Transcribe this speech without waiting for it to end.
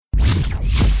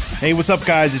Hey, what's up,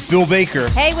 guys? It's Bill Baker.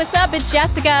 Hey, what's up? It's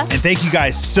Jessica. And thank you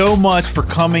guys so much for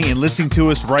coming and listening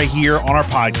to us right here on our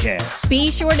podcast.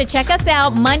 Be sure to check us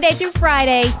out Monday through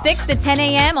Friday, 6 to 10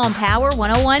 a.m. on Power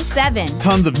 101.7.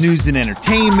 Tons of news and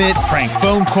entertainment, prank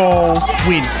phone calls,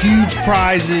 win huge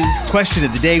prizes, question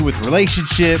of the day with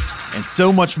relationships, and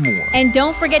so much more. And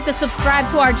don't forget to subscribe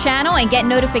to our channel and get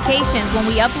notifications when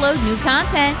we upload new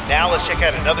content. Now let's check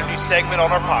out another new segment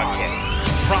on our podcast.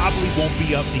 Probably won't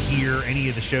be up to hear any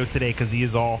of the show today because he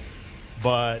is off,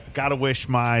 but gotta wish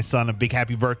my son a big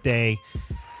happy birthday.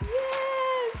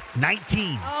 Yes.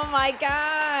 19. Oh my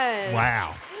God.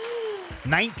 Wow.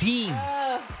 19.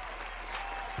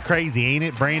 It's crazy, ain't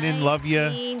it? Brandon, love you.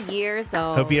 19 years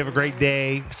old. Hope you have a great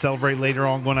day. Celebrate later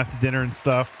on, going out to dinner and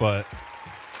stuff, but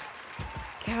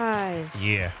Gosh.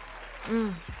 yeah.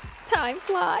 Time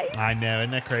flies. I know.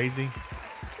 Isn't that crazy?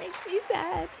 Makes me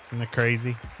sad. Isn't that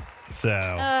crazy? So,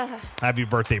 happy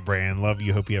birthday, Brandon. Love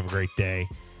you. Hope you have a great day.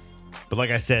 But like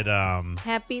I said,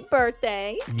 Happy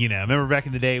birthday. you know, remember back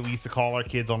in the day, we used to call our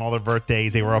kids on all their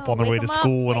birthdays. They were up on their way wake to 'em up.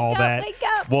 school and all Wake up, that. wake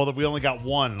up. Well, we only got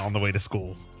one on the way to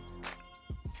school.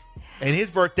 And his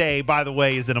birthday, by the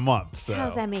way, is in a month. So How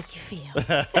does that make you feel?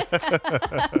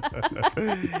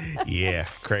 yeah,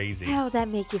 crazy. How does that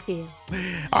make you feel?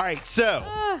 All right, so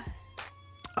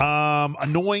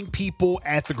annoying people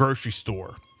at the grocery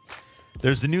store.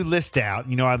 There's a new list out.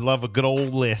 You know, I love a good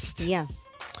old list. Yeah.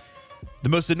 The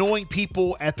most annoying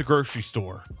people at the grocery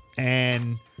store.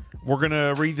 And we're going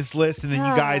to read this list, and then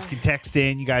you guys can text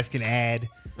in. You guys can add.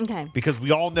 Okay. Because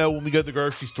we all know when we go to the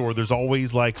grocery store, there's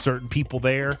always like certain people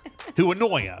there who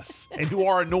annoy us and who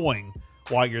are annoying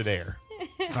while you're there.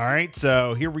 All right,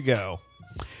 so here we go.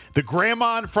 The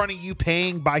grandma in front of you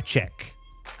paying by check.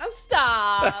 Oh,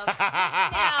 stop.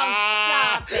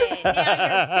 Now stop it.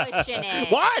 Now you're pushing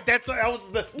it. What? That was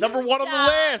the number one on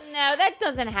the list. No, that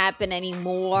doesn't happen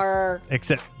anymore.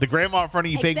 Except the grandma in front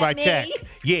of you paying by Except check. me.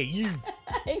 Yeah, you.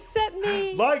 Except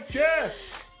me. Like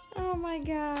Jess. Oh, my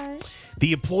gosh.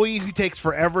 The employee who takes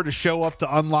forever to show up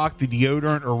to unlock the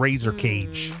deodorant or razor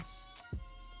cage.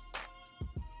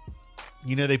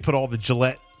 You know, they put all the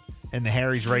Gillette and the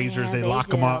Harry's razors. Yeah, they lock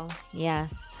them up.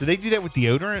 Yes. Do they do that with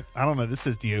deodorant? I don't know. This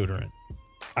says deodorant.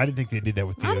 I didn't think they did that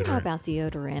with deodorant. I don't know about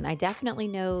deodorant. I definitely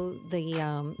know the,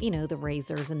 the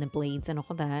razors and the blades and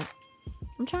all that.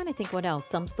 I'm trying to think what else.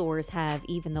 Some stores have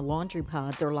even the laundry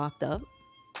pods are locked up.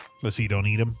 So you don't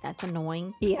eat them? That's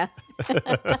annoying. Yeah.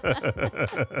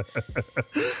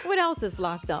 What else is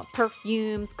locked up?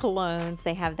 Perfumes, colognes.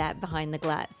 They have that behind the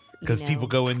glass. Because people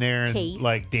go in there and case.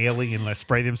 like daily and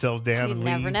spray themselves down You and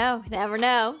never leave. know. Never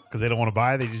know. Because they don't want to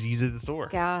buy it. They just use it at the store.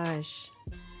 Gosh.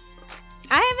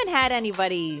 I haven't had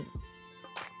anybody,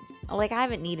 I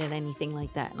haven't needed anything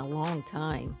like that in a long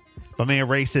time. My man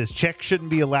Ray says checks shouldn't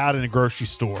be allowed in a grocery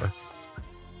store.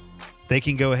 They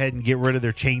can go ahead and get rid of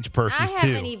their change purses I too.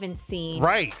 haven't even seen.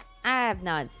 Right. I have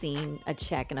not seen a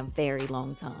check in a very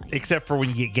long time. Except for when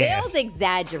you get gas. Bill's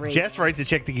exaggerating. Jess writes a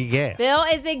check to get gas. Bill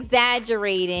is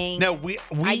exaggerating. No, we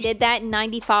I did that in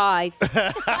 95.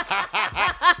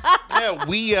 No,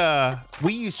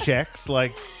 we use checks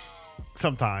like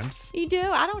sometimes. You do?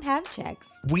 I don't have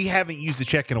checks. We haven't used a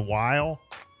check in a while.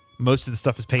 Most of the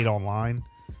stuff is paid online.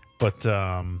 But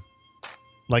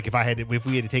like if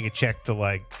we had to take a check to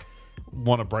like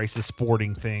one of Bryce's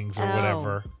sporting things or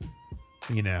whatever,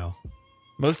 you know.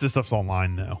 Most of the stuff's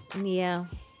online though. Yeah.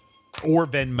 Or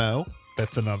Venmo.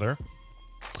 That's another.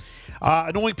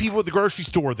 Annoying people at the grocery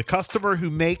store. The customer who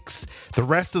makes the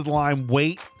rest of the line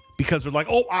wait because they're like,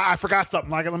 oh, I forgot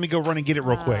something. Let me go run and get it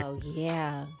real quick. Oh,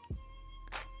 yeah.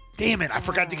 Damn it. I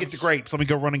forgot to get the grapes. Let me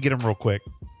go run and get them real quick.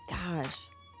 Gosh.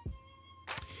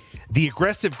 The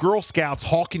aggressive Girl Scouts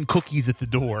hawking cookies at the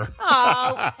door.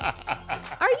 Oh.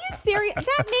 Are you serious?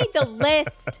 That made the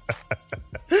list.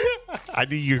 I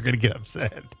knew you were going to get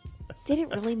upset. Did it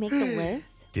really make the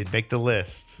list? Did make the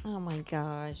list. Oh, my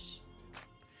gosh.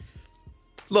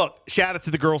 Look, shout out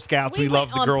to the Girl Scouts. We love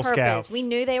went the on Girl purpose. Scouts. We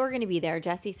knew they were going to be there.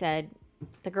 Jesse said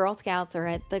the Girl Scouts are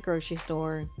at the grocery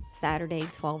store Saturday,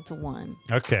 12 to 1.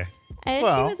 Okay. And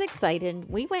Well. she was excited.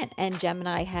 We went, and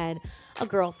Gemini had a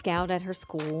Girl Scout at her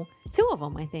school. 2 of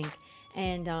them, I think.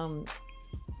 And,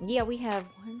 we have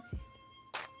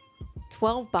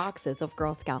 12 boxes of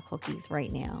Girl Scout cookies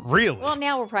right now. Really? Well,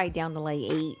 now we're probably down to like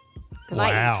 8. Because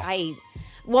Wow. I ate.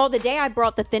 Well, the day I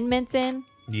brought the Thin Mints in,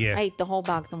 Yeah. I ate the whole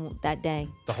box on that day.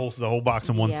 The whole box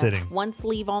in one Yeah. sitting. One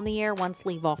sleeve on the air, one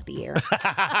sleeve off the air.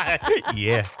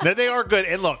 Yeah. No, they are good.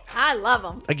 And look, I love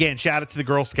them. again, shout out to the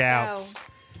Girl Scouts.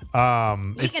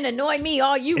 You can annoy me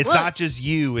all you It's want. not just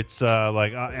you. It's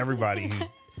everybody who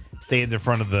stands in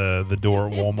front of the door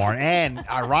at Walmart. And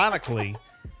ironically,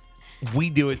 We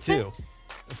do it too.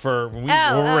 For when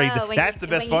we're raising, that's the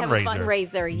best when you fundraiser. have a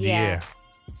fundraiser, yeah.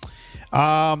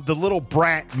 The little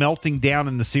brat melting down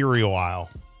in the cereal aisle.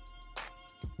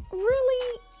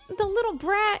 Really? The little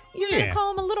brat? You're going to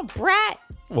call him a little brat?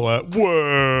 What?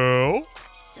 Whoa.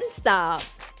 Stop.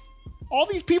 All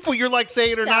these people you're like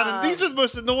saying are not. These are the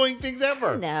most annoying things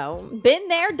ever. No. Been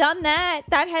there, done that.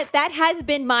 That has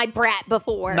been my brat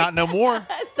before. Not no more.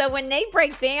 So when they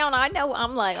break down, I know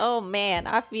I'm like, oh man,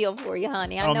 I feel for you,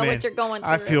 honey. I know what you're going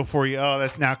through. I feel for you. Oh,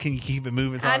 that's now. Can you keep it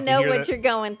moving? So I know what you're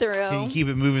going through. Can you keep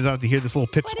it moving so I have to hear this little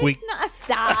pipsqueak? It's not.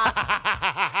 Stop.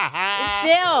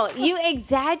 Bill, you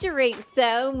exaggerate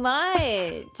so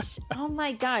much. Oh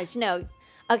my gosh. No.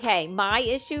 Okay, my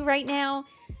issue right now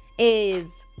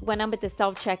is when I'm at the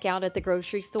self-checkout at the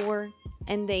grocery store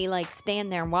and they like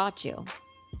stand there and watch you.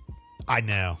 I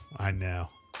know.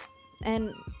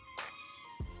 And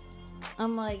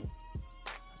I'm like...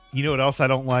 You know what else I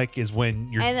don't like is when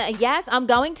you're... And yes, I'm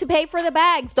going to pay for the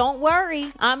bags. Don't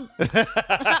worry. I'm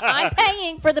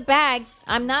paying for the bags.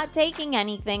 I'm not taking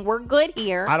anything. We're good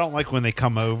here. I don't like when they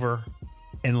come over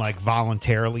and like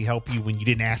voluntarily help you when you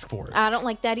didn't ask for it. I don't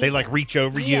like that either. They like reach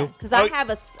over you. Because I have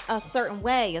a certain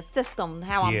way, a system,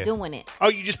 how I'm doing it. Oh,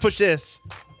 you just push this,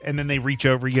 and then they reach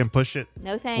over you and push it.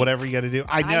 No thanks. Whatever you got to do.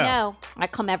 I know. I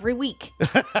come every week.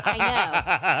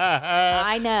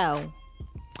 I know.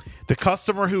 The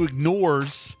customer who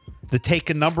ignores the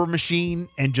take a number machine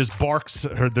and just barks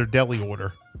their deli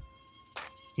order.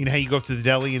 You know how you go up to the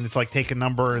deli and it's like take a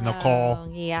number and they'll call?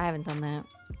 Yeah, I haven't done that.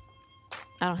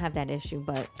 I don't have that issue,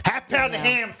 but... Half pound of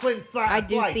ham, slim slice. I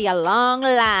do see a long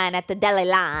line at the deli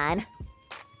line.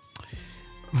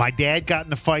 My dad got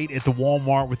in a fight at the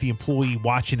Walmart with the employee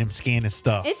watching him scan his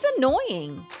stuff. It's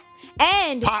annoying.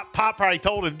 And... Pop probably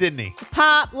told him, didn't he?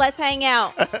 Pop, let's hang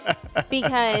out.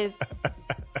 Because...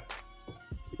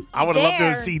 I would have loved to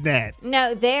have seen that.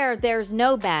 No, there's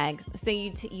no bags. So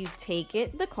you take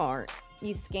it, the cart,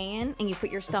 you scan, and you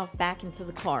put your stuff back into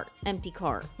the cart, empty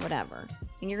cart, whatever.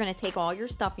 And you're going to take all your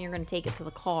stuff and you're going to take it to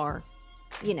the car,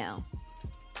 and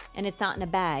it's not in a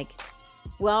bag.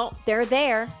 Well, they're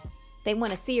there. They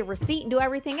want to see a receipt and do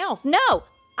everything else. No,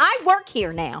 I work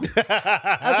here now. Okay?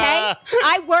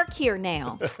 I work here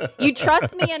now. You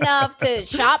trust me enough to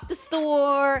shop the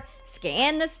store,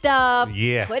 scan the stuff,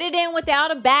 put it in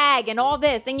without a bag and all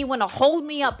this, and you want to hold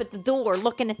me up at the door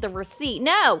looking at the receipt.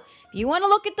 No. If you want to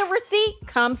look at the receipt,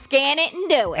 come scan it and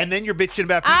do it. And then you're bitching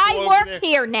about people over there. I work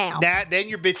here now. Then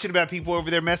you're bitching about people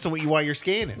over there messing with you while you're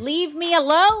scanning. Leave me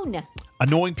alone.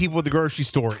 Annoying people at the grocery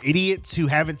store. Idiots who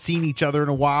haven't seen each other in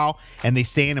a while, and they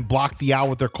stand and block the aisle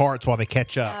with their carts while they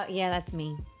catch up. Yeah, that's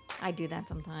me. I do that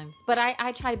sometimes. But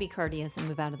I try to be courteous and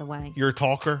move out of the way. You're a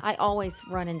talker? I always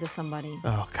run into somebody.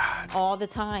 Oh, God. All the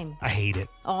time. I hate it.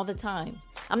 All the time.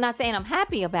 I'm not saying I'm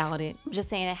happy about it. I'm just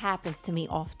saying it happens to me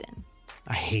often.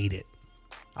 I hate it.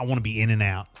 I want to be in and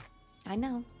out. I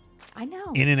know.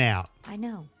 In and out. I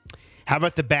know. How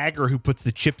about the bagger who puts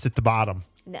the chips at the bottom?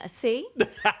 See?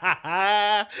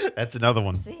 That's another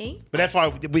one. See? But that's why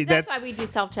that's why we do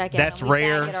self-checkout. That's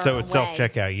rare, so it's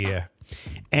self-checkout, yeah.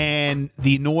 And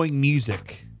the annoying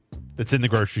music that's in the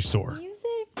grocery store.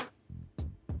 Music?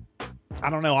 I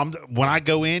don't know. When I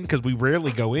go in, because we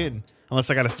rarely go in,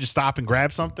 unless I got to just stop and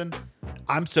grab something,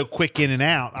 I'm so quick in and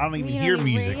out. I don't even hear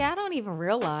music. I don't even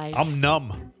realize. I'm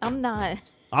numb. I'm not.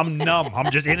 I'm numb.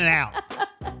 I'm just in and out.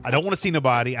 I don't want to see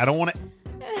nobody. I don't want to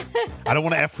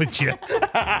F with you.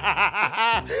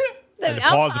 I'm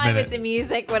fine with the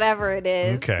music, whatever it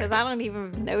is. Okay. Because I don't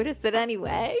even notice it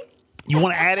anyway. You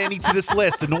want to add any to this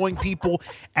list? Annoying people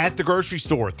at the grocery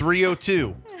store.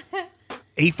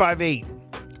 302-858-5117.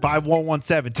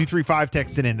 235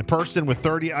 texted in. The person with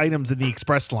 30 items in the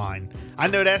express line. I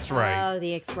know that's right. Oh,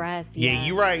 the express. Yeah,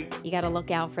 you're right. You got to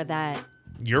look out for that.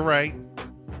 You're right.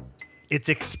 It's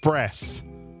express.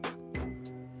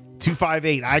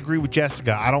 258. I agree with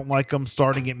Jessica. I don't like them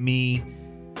starting at me.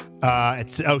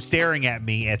 Staring at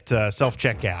me at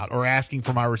self-checkout or asking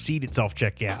for my receipt at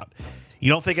self-checkout. You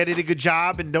don't think I did a good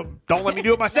job and don't let me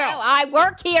do it myself. No, I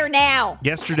work here now.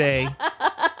 Yesterday,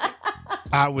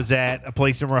 I was at a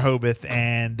place in Rehoboth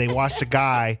and they watched a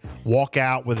guy walk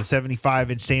out with a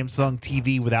 75-inch Samsung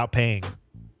TV without paying.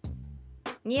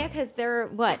 Yeah, because they're,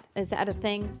 what? Is that a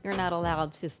thing? You're not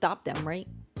allowed to stop them, right?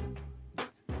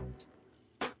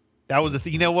 That was a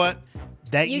thing. You know what?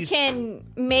 You can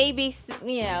maybe, say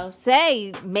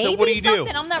maybe so what do you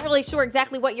something. do? I'm not really sure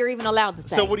exactly what you're even allowed to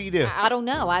say. So what do you do? I don't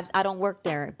know. I don't work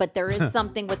there. But there is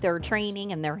something with their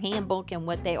training and their handbook and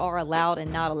what they are allowed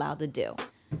and not allowed to do.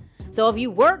 So if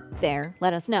you work there,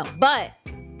 let us know. But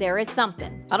There is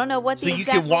something. I don't know what So the you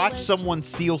exact can watch rule is. someone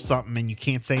steal something and you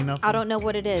can't say nothing? I don't know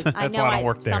what it is. I That's know why I don't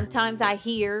work there. Sometimes I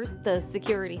hear the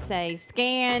security say,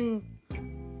 scan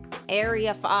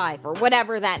area 5 or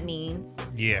whatever that means.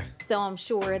 Yeah. So I'm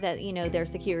sure that, their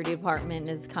security department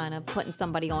is kind of putting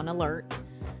somebody on alert.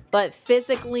 But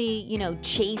physically,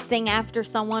 chasing after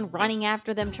someone, running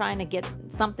after them, trying to get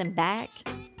something back,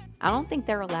 I don't think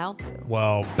they're allowed to.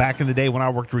 Well, back in the day when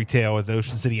I worked retail at the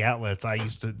Ocean City outlets, I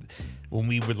used to, when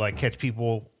we would like catch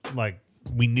people, like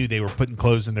we knew they were putting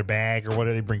clothes in their bag or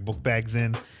whatever, they bring book bags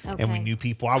in, and we Okay. knew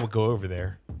people, I would go over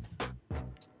there.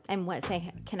 And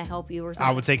say, can I help you or something?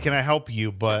 I would say, can I help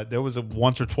you? But there was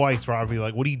once or twice where I'd be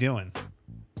like, what are you doing?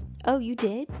 Oh, you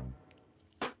did?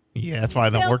 Yeah, that's why I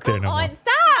don't work there no come more. on,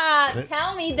 stop.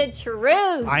 Tell me the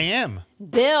truth. I am.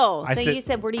 Bill. I So said- you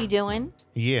said, what are you doing?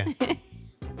 Yeah.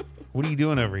 What are you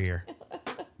doing over here?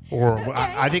 Or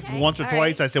I think okay, once or all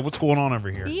twice right. I said, what's going on over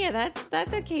here? Yeah,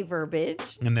 that's okay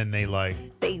verbiage. And then they like,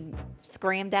 They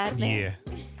scrammed at me. yeah.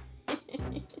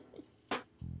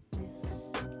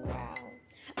 Wow.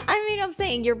 I mean, I'm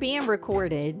saying you're being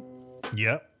recorded.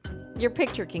 Yep. Your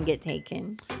picture can get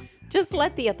taken. Just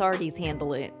let the authorities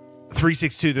handle it.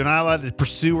 362, they're not allowed to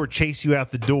pursue or chase you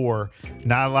out the door.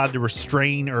 Not allowed to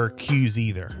restrain or accuse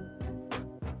either.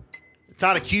 It's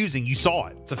not accusing. You saw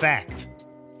it. It's a fact.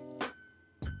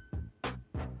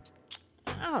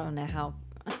 I don't know how.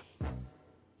 I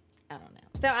don't know.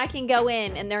 So I can go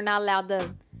in and they're not allowed to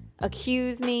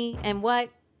accuse me and what?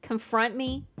 Confront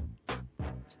me?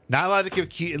 Not allowed to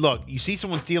accuse. Look, you see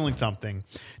someone stealing something.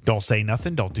 Don't say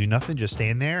nothing. Don't do nothing. Just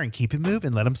stand there and keep it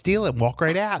moving. Let them steal it and walk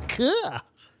right out. Kuh.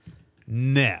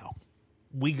 No.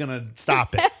 We gonna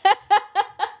stop it.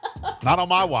 Not on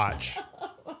my watch.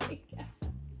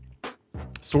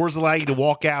 Stores allow you to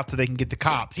walk out so they can get the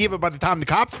cops. Yeah, but by the time the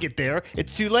cops get there,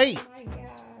 it's too late. Oh my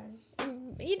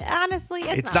gosh. Honestly,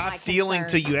 It's not not my stealing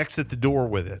concern. till you exit the door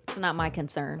with it. It's not my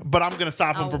concern. But I'm going to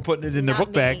stop them from putting it in their Not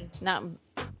book bag me.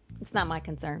 It's not my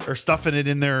concern. or stuffing it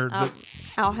in their.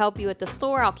 I'll help you at the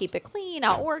store. I'll keep it clean.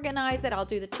 I'll organize it. I'll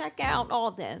do the checkout.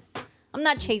 All this. I'm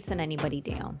not chasing anybody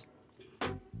down.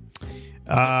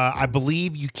 I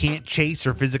believe you can't chase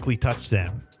or physically touch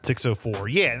them. 604.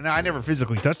 Yeah, no, I never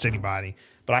physically touched anybody,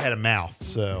 but I had a mouth,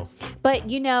 so. But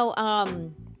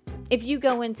if you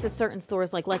go into certain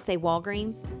stores, like let's say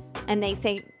Walgreens, and they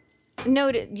say,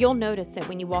 you'll notice that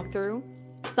when you walk through,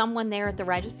 someone there at the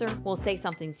register will say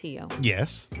something to you.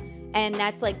 Yes. And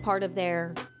that's like part of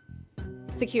their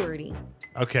security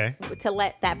Okay. to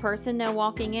let that person know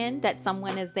walking in that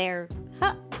someone is there.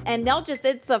 And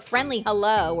it's a friendly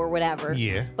hello or whatever.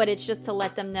 Yeah. But it's just to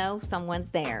let them know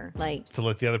someone's there. Like, To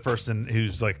let the other person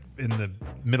who's like in the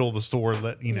middle of the store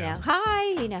let you know. yeah,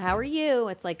 hi, how are you?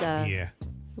 It's like a Yeah.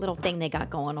 little thing they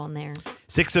got going on there.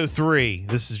 603.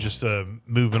 This is just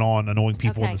moving on, annoying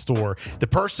people in Okay. the store. The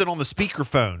person on the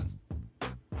speakerphone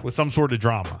with some sort of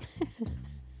drama.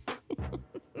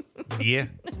 Yeah.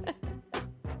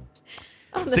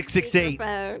 On the 668.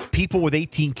 speakerphone. People with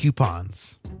 18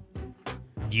 coupons.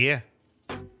 Yeah.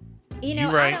 You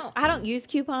right. I don't use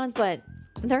coupons, but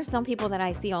there are some people that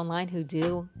I see online who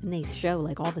do, and they show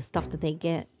like all the stuff that they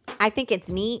get. I think it's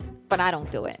neat, but I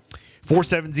don't do it.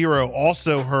 470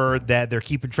 also heard that they're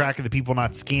keeping track of the people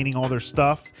not scanning all their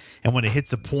stuff, and when it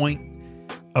hits a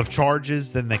point of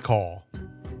charges, then they call.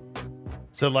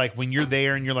 So like when you're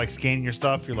there and you're like scanning your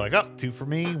stuff, you're like, 2 for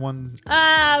me, 1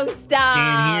 Oh, stop.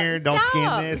 scan here, don't scan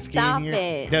Stop. this, scan Stop here.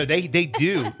 it. No, they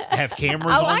do have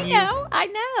cameras Oh, on I you. know. I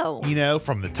know. You know,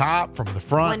 from the top, from the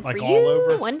front, One like for all you,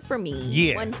 over. one for me.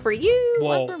 Yeah. One for you,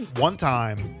 Well, one for me. one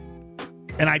time,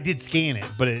 and I did scan it,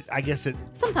 but I guess it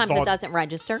Sometimes thought- it doesn't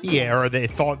register. Yeah, or they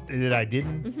thought that I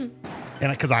didn't,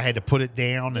 and because I had to put it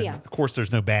down, and Yeah. of course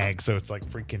there's no bag, so it's like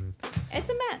freaking, It's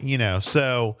a mess. you know.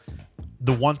 So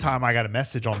the one time I got a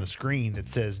message on the screen that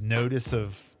says notice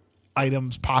of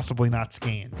items possibly not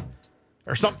scanned,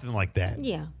 or something like that.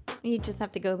 Yeah. You just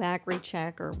have to go back,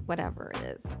 recheck, or whatever it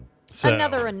is. So,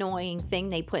 Another annoying thing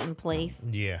they put in place.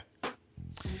 Yeah.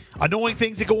 Annoying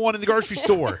things that go on in the grocery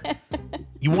store.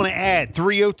 You want to add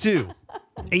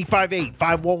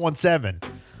 302-858-5117.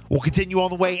 We'll continue on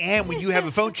the way, and we do have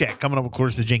a phone check coming up with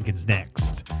Clarissa Jenkins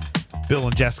next. Bill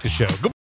and Jessica Show. Good